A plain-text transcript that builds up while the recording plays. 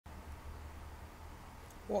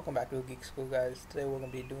Welcome back to Geek School, guys. Today we're going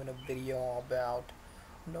to be doing a video about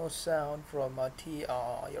no sound from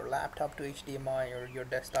your laptop to HDMI or your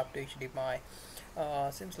desktop to HDMI.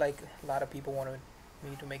 Seems like a lot of people wanted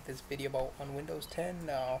me to make this video about on Windows 10.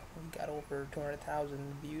 We got over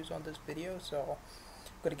 200,000 views on this video, so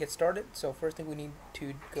I'm going to get started. So first thing we need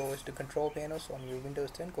to go is to Control Panel. So on your Windows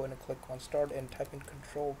 10, go ahead and click on Start and type in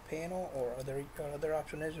Control Panel, or other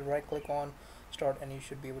option is right click on Start and you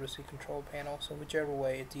should be able to see Control Panel. So whichever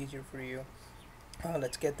way it's easier for you.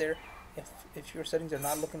 Let's get there. If your settings are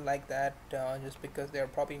not looking like that, just because they're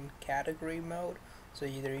probably in category mode, so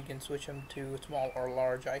either you can switch them to small or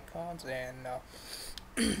large icons, and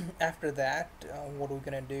after that, what we're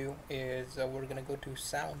gonna do is we're gonna go to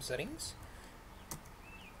sound settings.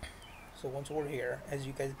 So once we're here, as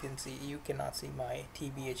you guys can see, you cannot see my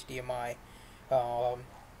TV HDMI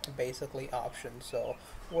basically options. So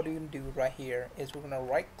what we're going to do right here is we're going to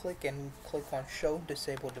right click and click on show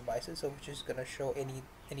disabled devices, so which is going to show any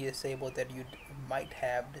disabled that you might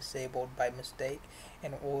have disabled by mistake,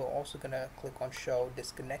 and we're also going to click on show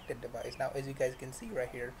disconnected device. Now as you guys can see right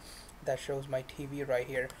here, that shows my TV right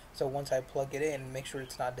here. So once I plug it in, make sure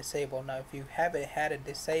it's not disabled. Now if you haven't had it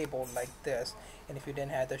disabled like this, and if you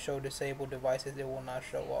didn't have the show disabled devices, it will not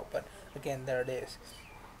show up, but again, there it is.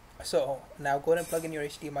 So now go ahead and plug in your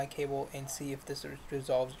HDMI cable and see if this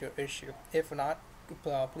resolves your issue. If not,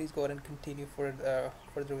 please go ahead and continue further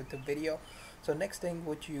with the video. So next thing,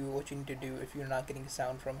 what you need to do if you're not getting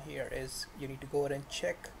sound from here is you need to go ahead and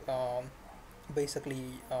check basically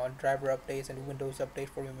driver updates and Windows update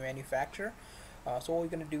for your manufacturer. So what we're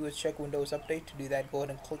going to do is check Windows update. To do that, go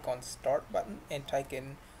ahead and click on Start button and type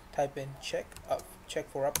in check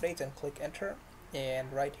for updates and click enter.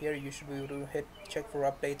 And right here you should be able to hit check for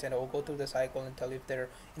updates, and it will go through the cycle and tell you if there are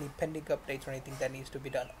any pending updates or anything that needs to be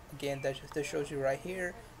done. Again, this shows you right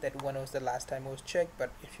here that when was the last time it was checked,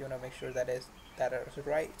 but if you want to make sure that is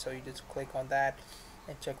right, so you just click on that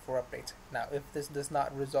and check for updates. Now if this does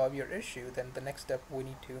not resolve your issue, then the next step we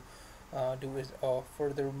need to do is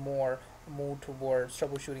furthermore move towards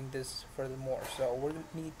troubleshooting this furthermore. So we're going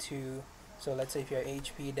to need to, so let's say if you have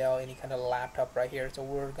HP, Dell, any kind of laptop right here, so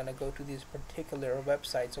we're gonna go to this particular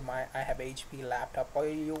website. So I have HP laptop. All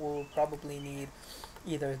you will probably need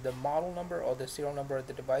either the model number or the serial number of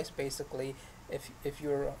the device. Basically, if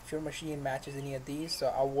your machine matches any of these, so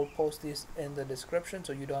I will post this in the description,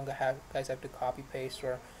 so you don't guys have to copy paste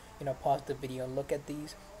or pause the video and look at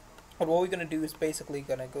these. But what we're gonna do is basically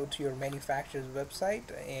gonna go to your manufacturer's website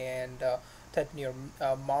and type in your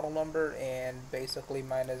model number, and basically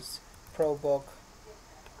mine is ProBook,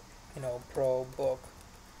 ProBook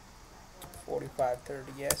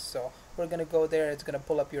 4530S. So we're gonna go there. It's gonna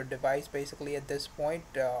pull up your device basically at this point.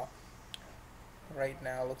 Right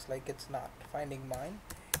now looks like it's not finding mine,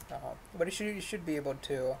 but you should be able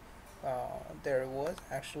to. There it was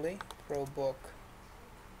actually, ProBook.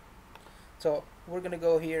 So we're gonna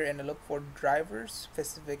go here and look for drivers,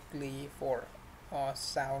 specifically for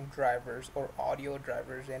sound drivers or audio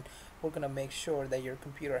drivers, and we're gonna make sure that your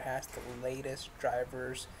computer has the latest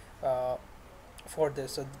drivers for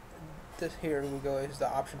this. So this, here we go, is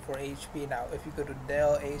the option for HP. Now if you go to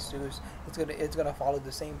Dell, Asus, it's gonna follow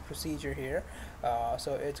the same procedure here.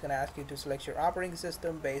 So it's gonna ask you to select your operating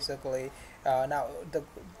system basically. Now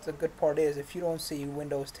the good part is, if you don't see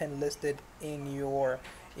Windows 10 listed in your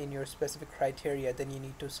specific criteria, then you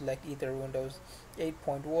need to select either Windows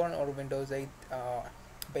 8.1 or Windows 8,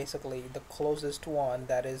 basically the closest one,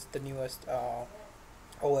 that is the newest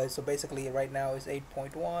OS. So basically right now is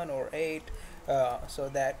 8.1 or 8, so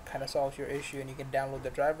that kind of solves your issue, and you can download the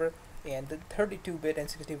driver. And the 32-bit and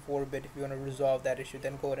 64-bit, if you want to resolve that issue,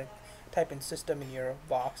 then go ahead and type in system in your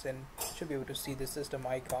box, and you should be able to see the system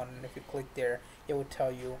icon, and if you click there, it will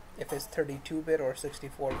tell you if it's 32-bit or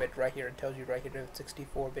 64-bit. Right here it tells you right here if it's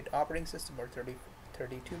 64-bit operating system or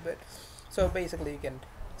 32-bit. So basically you can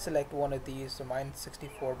select one of these. So mine's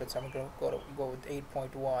 64-bit, so I'm going to go with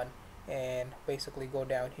 8.1, and basically go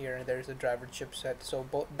down here, and there's a driver chipset. So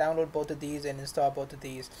download both of these and install both of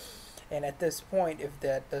these. And at this point, if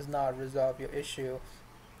that does not resolve your issue,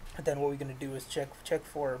 then what we're going to do is check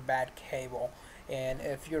for bad cable. And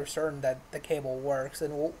if you're certain that the cable works,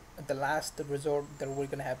 then the last resort that we're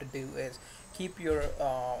going to have to do is keep your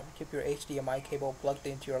HDMI cable plugged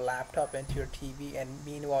into your laptop, into your TV, and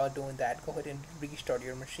meanwhile doing that, go ahead and restart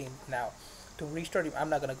your machine. Now to restart, I'm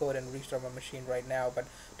not going to go ahead and restart my machine right now, but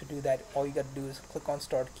to do that, all you got to do is click on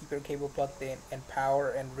start, keep your cable plugged in, and power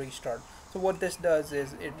and restart. So what this does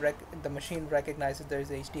is the machine recognizes there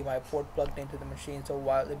is a HDMI port plugged into the machine, so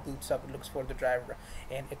while it boots up, it looks for the driver,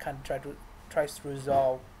 and it kind of tries to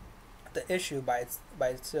resolve the issue by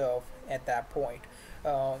itself at that point.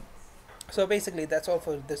 Um, so basically that's all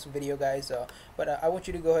for this video, guys. But I want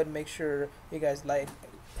you to go ahead and make sure you guys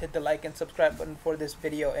hit the like and subscribe button for this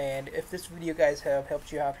video, and if this video guys have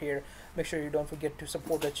helped you out here, make sure you don't forget to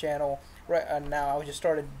support the channel. Right now I just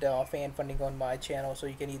started fan funding on my channel, so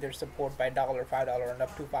you can either support by $1, $5, and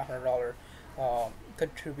up to $500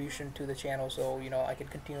 contribution to the channel, so I can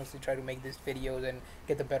continuously try to make these videos and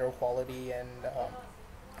get the better quality and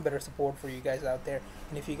better support for you guys out there.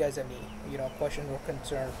 And if you guys have any questions or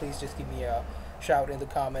concern, please just give me a shout in the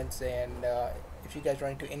comments, and if you guys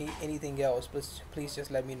run into anything else, please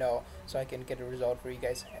just let me know so I can get a result for you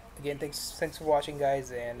guys. Again, thanks for watching,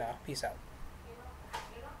 guys, and peace out.